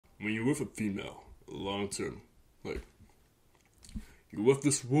when you're with a female, long term, like, you're with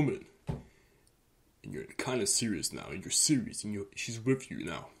this woman, and you're kind of serious now, and you're serious, and she's with you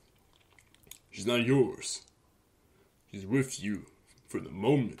now. She's not yours. She's with you for the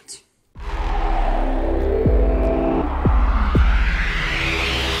moment.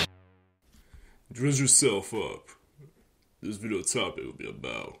 Dress yourself up. This video topic will be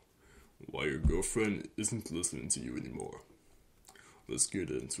about why your girlfriend isn't listening to you anymore. Let's get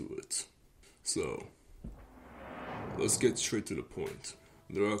into it. So, let's get straight to the point.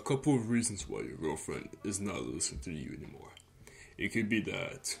 There are a couple of reasons why your girlfriend is not listening to you anymore. It could be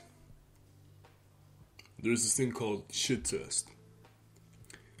that there's this thing called shit test.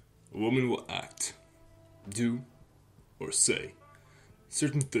 A woman will act, do, or say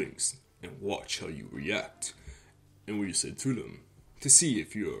certain things and watch how you react and what you say to them to see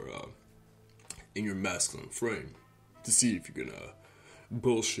if you're in your masculine frame, to see if you're gonna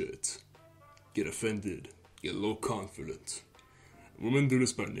bullshit, get offended, get low confident. Women do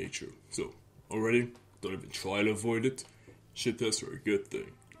this by nature, so already don't even try to avoid it. Shit tests are a good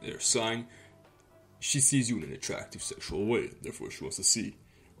thing. They're a sign she sees you in an attractive sexual way, therefore she wants to see,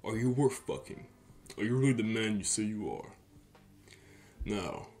 are you worth fucking? Are you really the man you say you are?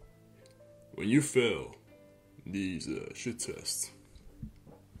 Now, when you fail these shit tests,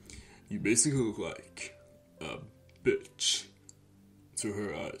 you basically look like a bitch to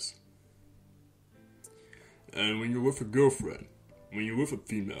her eyes. And when you're with a girlfriend, when you're with a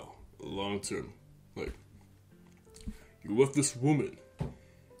female, long term, like, you're with this woman,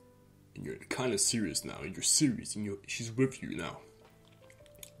 and you're kind of serious now, and you're serious, and she's with you now.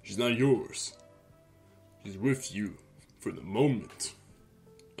 She's not yours. She's with you for the moment.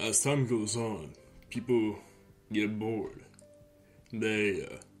 As time goes on, people get bored. They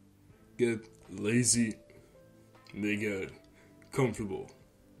get lazy. They get comfortable.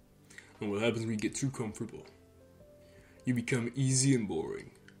 And what happens when you get too comfortable? You become easy and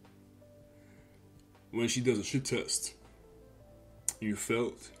boring. When she does a shit test, you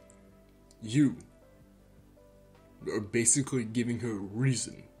felt you are basically giving her a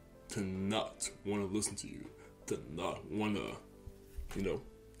reason to not want to listen to you, to not want to,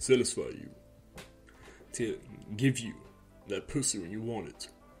 satisfy you, to give you that pussy when you want it.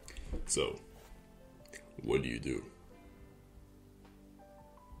 So, what do?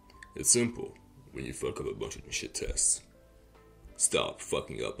 It's simple. When you fuck up a bunch of shit tests, stop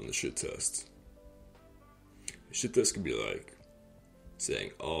fucking up on the shit tests. The shit test could be like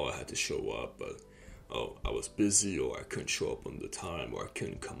saying, oh, I had to show up, but oh, I was busy, or I couldn't show up on the time, or I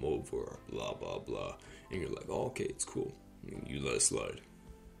couldn't come over, or blah, blah, blah. And you're like, oh, okay, it's cool. And you let it slide.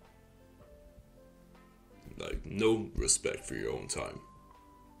 Like, no respect for your own time.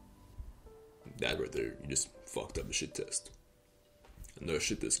 That right there, you just fucked up a shit test. Another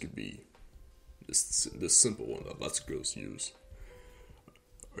shit test could be this simple one that lots of girls use.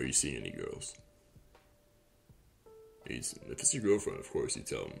 Are you seeing any girls? If it's your girlfriend, of course, you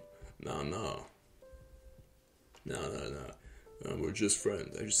tell them, nah. We're just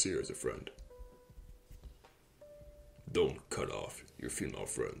friends. I just see her as a friend. Don't cut off your female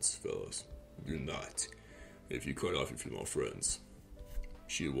friends, fellas. Do not. If you cut off your female friends,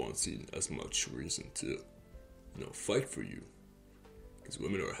 she won't see as much reason to, fight for you. Because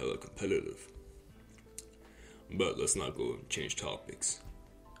women are hella competitive. But let's not go and change topics.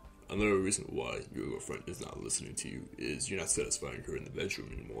 Another reason why your girlfriend is not listening to you is you're not satisfying her in the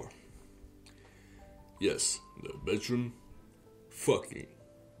bedroom anymore. Yes, the bedroom, fucking,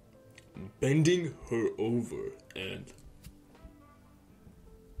 bending her over, and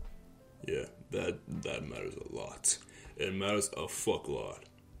yeah, that matters a lot. It matters a fuck lot.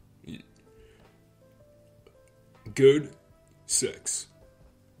 Good sex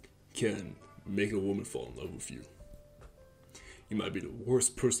can make a woman fall in love with you. You might be the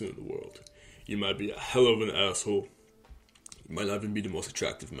worst person in the world. You might be a hell of an asshole. You might not even be the most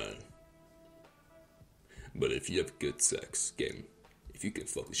attractive man. But if you have good sex game, if you can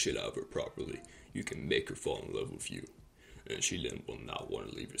fuck the shit out of her properly, you can make her fall in love with you. And she then will not want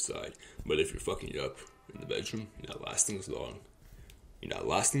to leave your side. But if you're fucking you up in the bedroom, you're not lasting as long.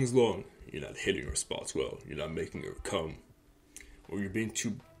 You're not hitting her spots well. You're not making her come. Or you're being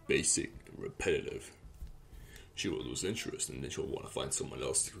too basic and repetitive. She will lose interest, and then she'll want to find someone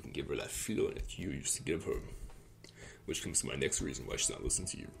else who can give her that feeling that you used to give her. Which comes to my next reason why she's not listening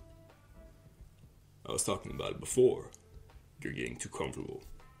to you. I was talking about it before. You're getting too comfortable.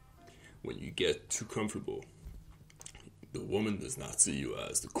 When you get too comfortable, the woman does not see you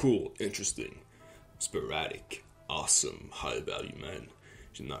as the cool, interesting, sporadic, awesome, high-value man.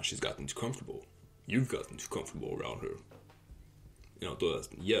 She's gotten too comfortable. You've gotten too comfortable around her. Though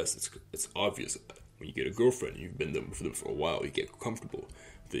yes, it's obvious when you get a girlfriend, you've been there with them for a while, you get comfortable.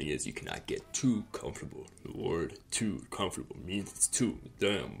 The thing is, you cannot get too comfortable. The word "too comfortable" means it's too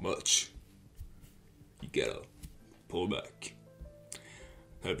damn much. You gotta pull back.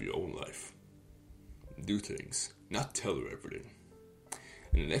 Have your own life. Do things, not tell her everything.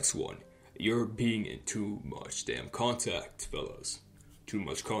 And the next one, you're being in too much damn contact, fellas. Too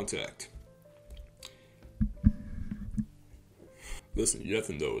much contact. Listen, you have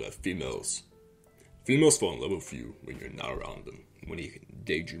to know that females fall in love with you when you're not around them, when they can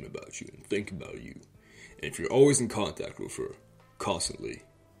daydream about you and think about you. And if you're always in contact with her, constantly,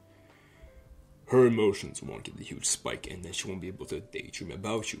 her emotions won't get a huge spike, and then she won't be able to daydream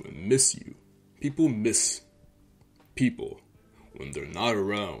about you and miss you. People miss people when they're not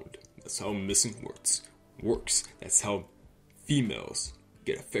around. That's how missing works. That's how females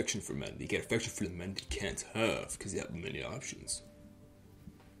get affection for men. They get affection for the men they can't have because they have many options.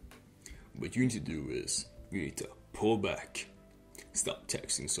 What you need to do is, you need to pull back. Stop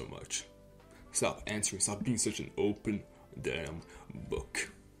texting so much. Stop answering. Stop being such an open damn book.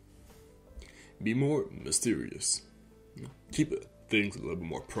 Be more mysterious. Keep things a little bit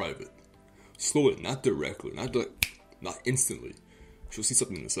more private. Slowly, not directly, not instantly. She'll see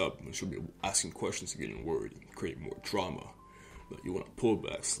something that's up and she'll be asking questions and getting worried and creating more drama. But you want to pull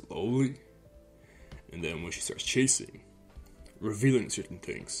back slowly, and then when she starts chasing, revealing certain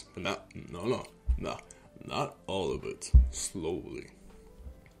things, but not all of it. Slowly.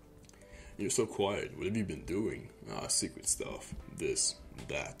 You're so quiet. What have you been doing? Secret stuff. This,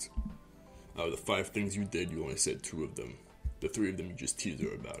 that. Out of the 5 things you did, you only said 2 of them. The 3 of them, you just teased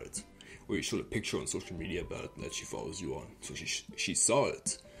her about it. Or you showed a picture on social media about it that she follows you on. So she saw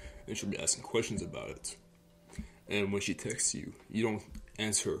it, and she'll be asking questions about it. And when she texts you, you don't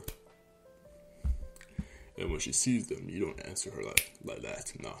answer. And when she sees them, you don't answer her like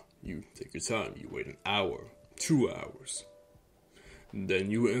that. Nah, you take your time. You wait an hour, 2 hours. And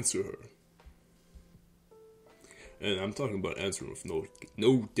then you answer her. And I'm talking about answering with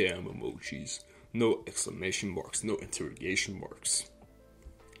no damn emojis, no exclamation marks, no interrogation marks.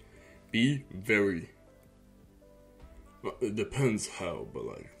 Be very, well, it depends how, but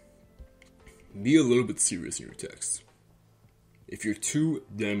be a little bit serious in your text. If you're too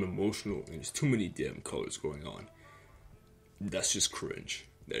damn emotional and there's too many damn colors going on, that's just cringe.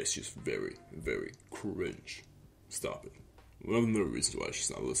 That is just very, very cringe. Stop it. One of the reasons why she's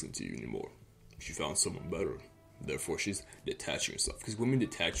not listening to you anymore. She found someone better. Therefore, she's detaching herself. Because women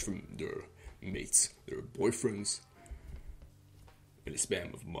detach from their mates, their boyfriends, in a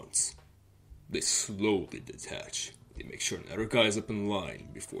span of months. They slowly detach. They make sure another guy's up in line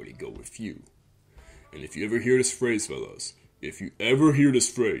before they go with you. And if you ever hear this phrase, fellas, if you ever hear this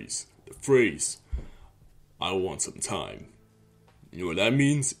phrase, the phrase, "I want some time," you know what that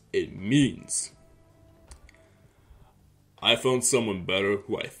means? It means, I found someone better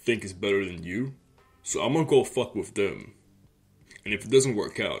who I think is better than you, so I'm gonna go fuck with them. And if it doesn't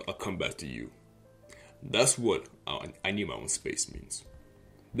work out, I'll come back to you. That's what I need my own space means.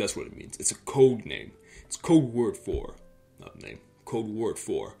 That's what it means. It's a code name. It's code word for, not name, code word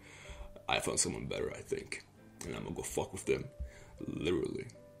for, I found someone better, I think. And I'm gonna go fuck with them, literally.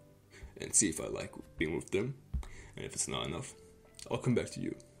 And see if I like being with them. And if it's not enough, I'll come back to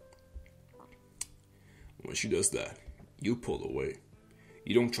you. When she does that, you pull away.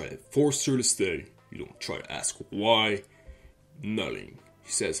 You don't try to force her to stay. You don't try to ask why. Nothing.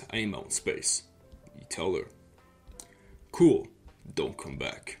 She says, I need my own space. You tell her, cool, don't come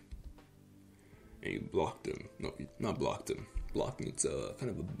back. And you block them. No, not block them. Blocking, it's kind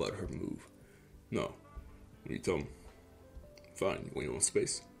of a butthurt move. No. When you tell them, fine, you want your own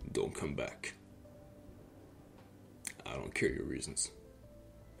space, don't come back. I don't care your reasons.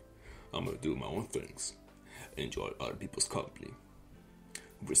 I'm gonna do my own things. Enjoy other people's company.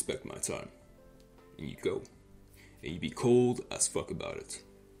 Respect my time. And you go. And you be cold as fuck about it.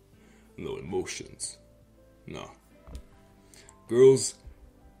 No emotions. No. Girls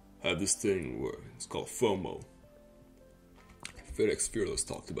have this thing where it's called FOMO. FedEx Fearless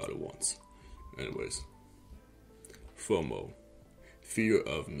talked about it once. Anyways. FOMO. Fear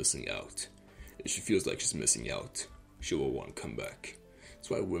of missing out. If she feels like she's missing out, she will want to come back. That's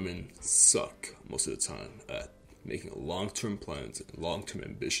why women suck most of the time at making long-term plans and long-term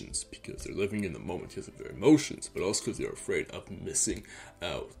ambitions, because they're living in the moment because of their emotions, but also because they're afraid of missing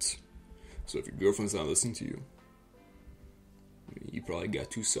out. So if your girlfriend's not listening to you, you probably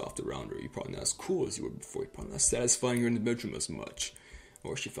got too soft around her. You're probably not as cool as you were before. You're probably not satisfying her in the bedroom as much.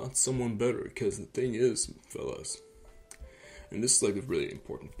 Or she found someone better. Because the thing is, fellas, and this is like a really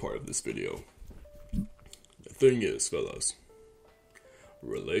important part of this video. The thing is, fellas,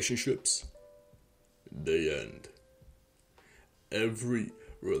 relationships, they end. Every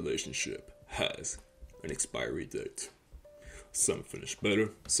relationship has an expiry date. Some finish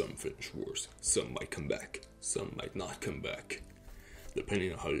better, some finish worse. Some might come back, some might not come back,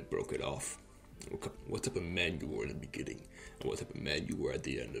 depending on how you broke it off, what type of man you were in the beginning, and what type of man you were at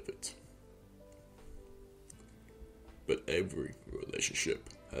the end of it. But every relationship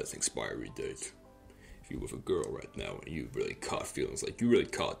has an expiry date. If you're with a girl right now and you really caught feelings, like you really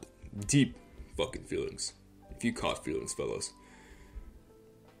caught deep fucking feelings. If you caught feelings, fellas,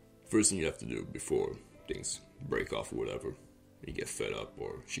 first thing you have to do before things break off or whatever, you get fed up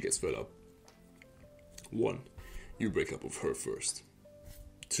or she gets fed up. 1, you break up with her first.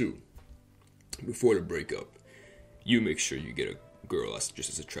 2, before the breakup, you make sure you get a girl that's just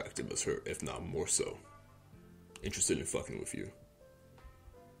as attractive as her, if not more so, interested in fucking with you.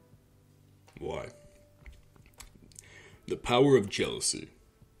 Why? The power of jealousy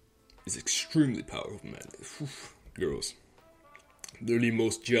is extremely powerful, man. Girls, they're the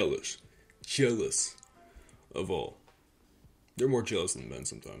most jealous of all. They're more jealous than men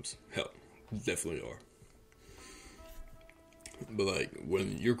sometimes. Hell, definitely are. But like,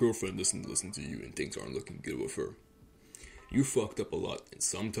 when your girlfriend doesn't listen to you and things aren't looking good with her, you fucked up a lot, and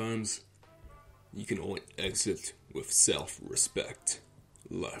sometimes you can only exit with self-respect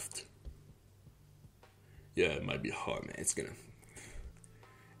left. Yeah, it might be hard, man.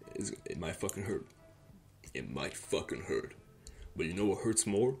 It might fucking hurt. It might fucking hurt. But you know what hurts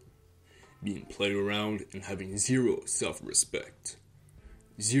more? Being played around and having zero self-respect.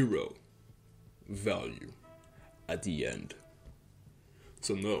 Zero value at the end.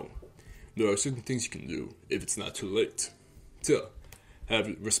 So no, there are certain things you can do if it's not too late to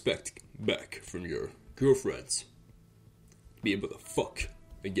have respect back from your girlfriends. Be able to fuck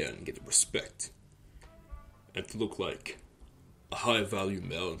again and get the respect. And to look like a high value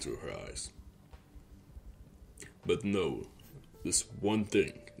male into her eyes. But no, this one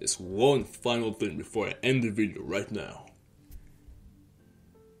final thing before I end the video right now.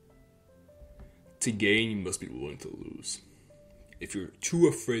 To gain, you must be willing to lose. If you're too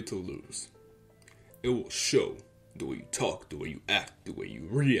afraid to lose, it will show the way you talk, the way you act, the way you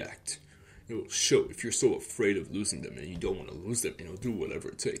react. It will show if you're so afraid of losing them and you don't want to lose them, do whatever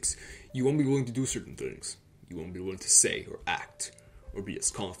it takes. You won't be willing to do certain things. You won't be willing to say or act or be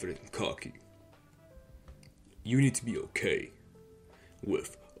as confident and cocky. You need to be okay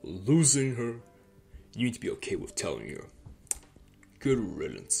with losing her. You need to be okay with telling her, good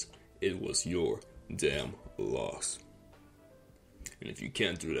riddance, it was your damn loss. And if you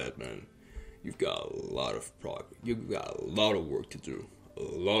can't do that, man, you've got a lot of you've got a lot of work to do. A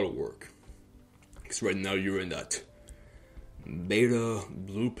lot of work. Because right now you're in that beta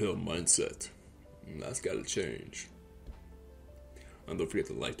blue pill mindset. And that's got to change. And don't forget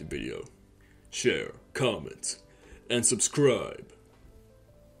to like the video, share, comment, and subscribe.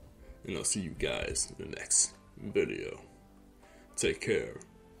 And I'll see you guys in the next video. Take care.